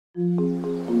Hello,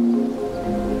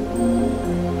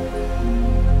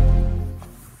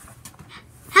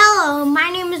 my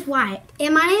name is Wyatt.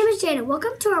 And my name is Jada.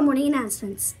 Welcome to our morning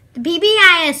announcements. The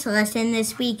BBIS lesson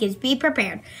this week is Be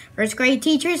Prepared. First grade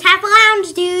teachers have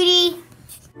lounge duty.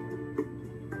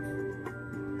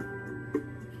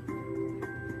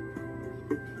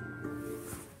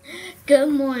 Good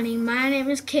morning, my name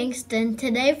is Kingston.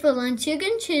 Today for lunch you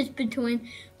can choose between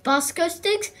Bosco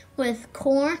sticks with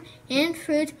corn and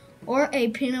fruit or a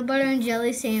peanut butter and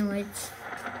jelly sandwich.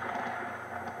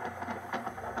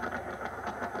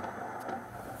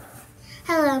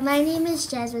 Hello, my name is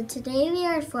Jasmine. Today we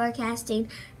are forecasting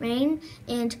rain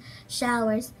and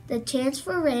showers. The chance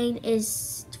for rain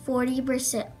is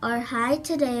 40%. Our high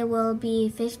today will be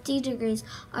 50 degrees.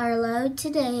 Our low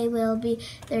today will be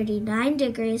 39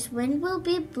 degrees. Wind will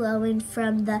be blowing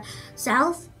from the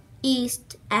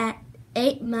southeast at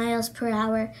 8 miles per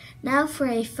hour. Now for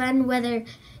a fun weather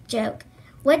joke.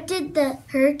 What did the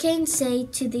hurricane say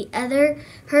to the other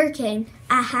hurricane?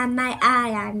 I have my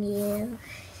eye on you.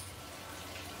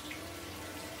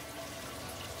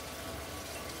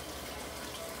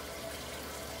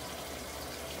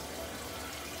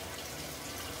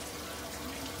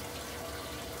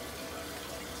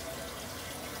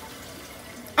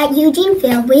 At Eugene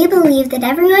Field, we believe that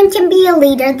everyone can be a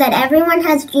leader, that everyone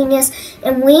has genius,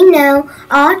 and we know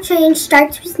all change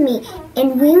starts with me.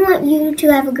 And we want you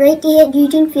to have a great day at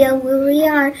Eugene Field, where we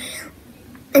are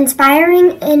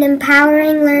inspiring and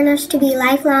empowering learners to be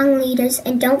lifelong leaders.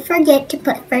 And don't forget to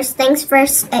put first things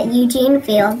first at Eugene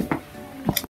Field.